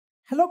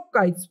Hello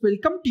guys,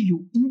 welcome to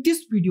you. In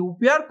this video,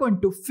 we are going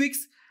to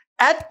fix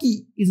add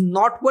key is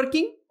not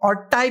working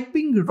or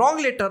typing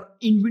wrong letter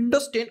in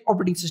Windows 10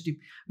 operating system.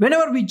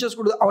 Whenever we just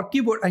go to our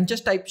keyboard and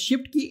just type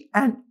shift key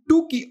and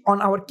 2 key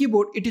on our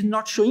keyboard, it is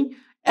not showing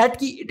add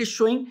key, it is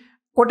showing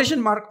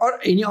quotation mark or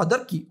any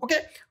other key.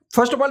 Okay.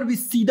 First of all, we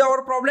see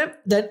our problem,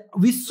 then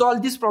we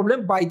solve this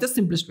problem by the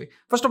simplest way.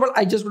 First of all,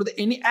 I just go to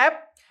any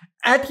app.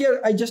 At here,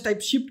 I just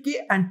type shift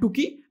key and 2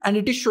 key and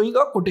it is showing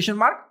a quotation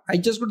mark. I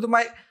just go to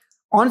my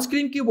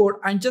on-screen keyboard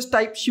and just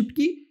type shift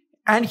key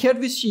and here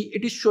we see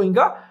it is showing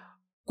a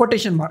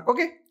quotation mark.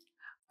 Okay,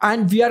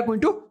 and we are going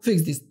to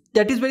fix this.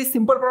 That is very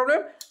simple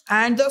problem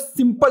and the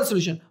simple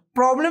solution.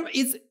 Problem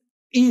is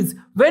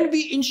when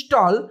we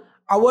install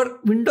our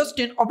Windows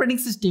 10 operating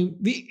system,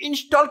 we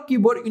install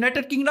keyboard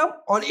United Kingdom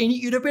or any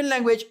European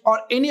language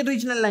or any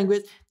regional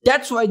language.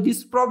 That's why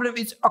this problem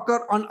is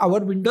occur on our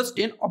Windows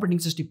 10 operating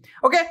system.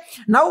 Okay,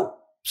 now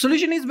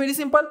solution is very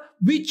simple.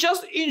 We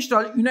just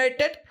install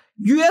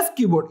US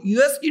keyboard,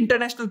 US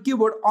international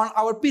keyboard on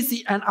our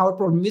PC and our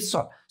problem is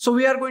solved. So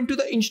we are going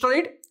to install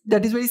it.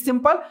 That is very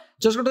simple.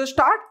 Just go to the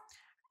start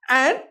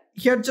and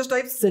here just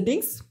type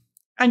settings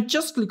and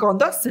just click on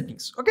the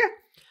settings. Okay.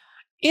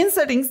 In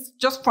settings,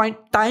 just find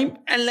time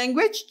and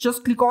language.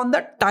 Just click on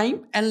the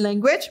time and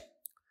language.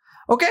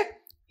 Okay.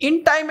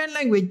 In time and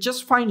language,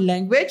 just find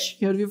language.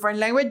 Here we find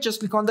language. Just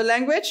click on the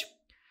language.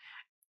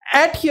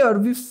 At here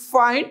we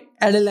find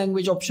add a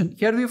language option.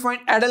 Here we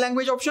find add a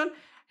language option.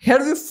 Here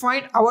we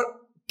find our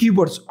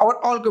keyboards, our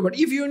all keyboard.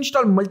 If you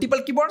install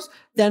multiple keyboards,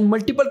 then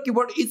multiple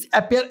keyboard is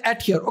appear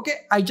at here. Okay,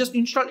 I just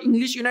install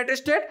English United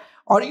States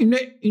or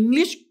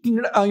English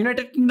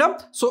United Kingdom,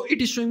 so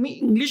it is showing me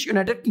English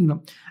United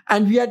Kingdom.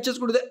 And we are just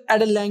go to the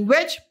add a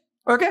language.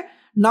 Okay,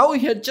 now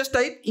here just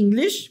type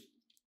English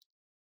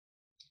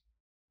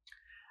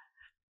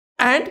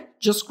and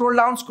just scroll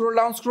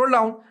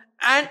down,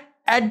 and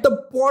at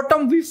the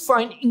bottom we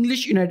find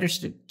English United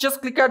States.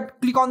 Just click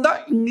on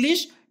the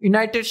English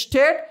United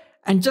States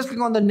and just click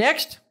on the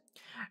next.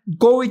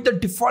 Go with the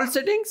default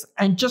settings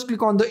and just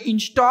click on the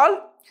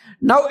install.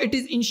 Now it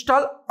is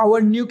install our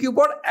new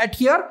keyboard. At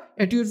here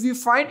we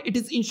find it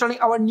is installing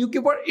our new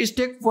keyboard. It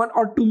takes 1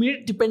 or 2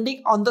 minutes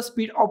depending on the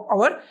speed of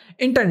our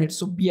internet.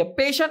 So be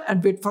patient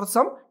and wait for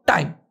some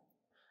time.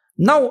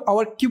 Now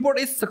our keyboard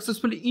is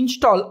successfully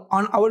installed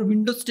on our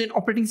Windows 10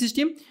 operating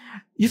system.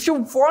 If you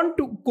want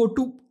to go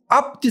to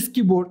up this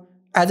keyboard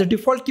as a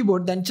default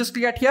keyboard, then just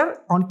click at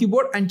here on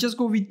keyboard and just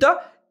go with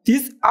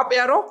this up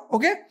arrow.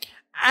 Okay,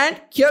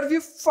 and here we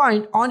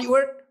find on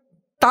your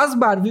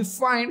taskbar we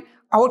find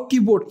our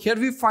keyboard. Here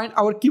we find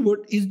our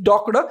keyboard is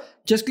docked.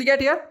 Just click at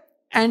here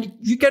and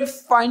you can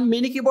find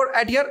many keyboard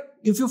at here.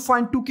 If you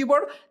find 2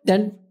 keyboard,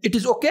 then it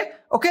is okay.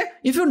 Okay,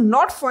 if you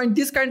not find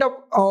this kind of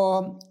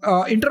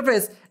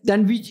interface,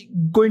 then we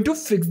going to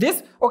fix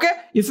this. Okay,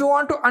 if you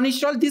want to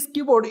uninstall this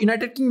keyboard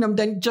United Kingdom,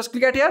 then just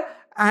click at here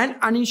and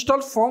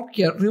uninstall from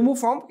here, remove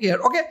from here.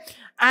 Okay,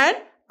 and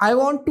I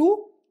want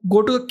to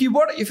go to the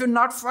keyboard. If you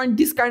not find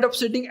this kind of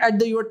setting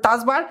at your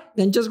taskbar,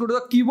 then just go to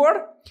the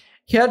keyboard.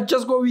 Here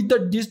just go with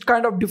this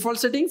kind of default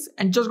settings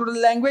and just go to the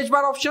language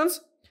bar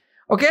options.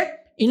 Okay,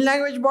 in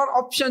language bar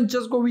option,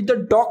 just go with the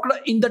docked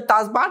in the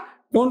taskbar.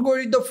 Don't go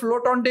with the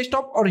float on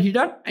desktop or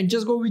hidden, and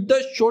just go with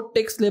the short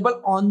text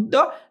label on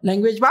the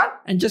language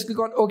bar and just click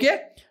on OK.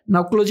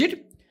 Now close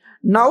it.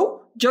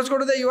 Now just go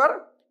to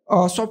your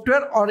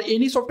software or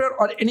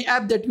any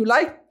app that you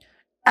like.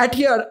 At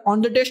here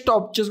on the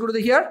desktop, just go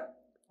to here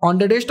on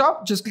the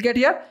desktop, just click at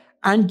here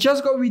and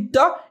just go with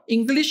the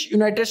English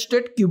United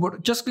States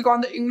keyboard. Just click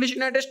on the English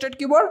United States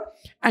keyboard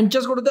and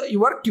just go to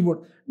your keyboard.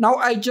 Now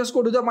I just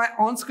go to my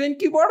on-screen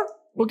keyboard.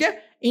 Okay,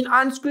 in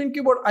on-screen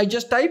keyboard I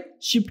just type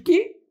shift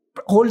key,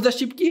 hold the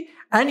shift key,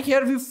 and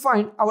here we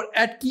find our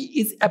add key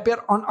is appear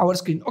on our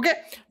screen. Okay,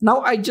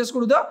 now I just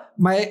go to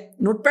my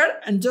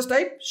notepad and just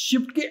type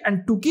shift key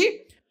and 2 key.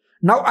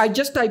 Now I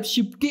just type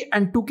shift key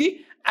and 2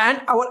 key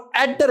and our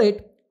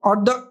 @ or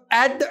the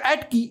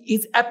add key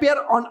is appear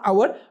on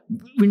our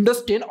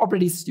Windows 10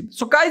 operating system.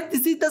 So guys,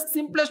 this is the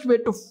simplest way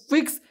to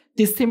fix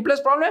this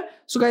simplest problem.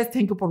 So guys,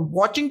 thank you for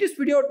watching this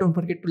video. Don't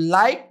forget to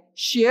like,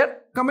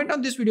 share, comment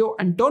on this video,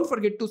 and don't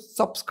forget to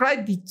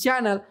subscribe the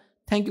channel.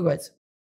 Thank you guys.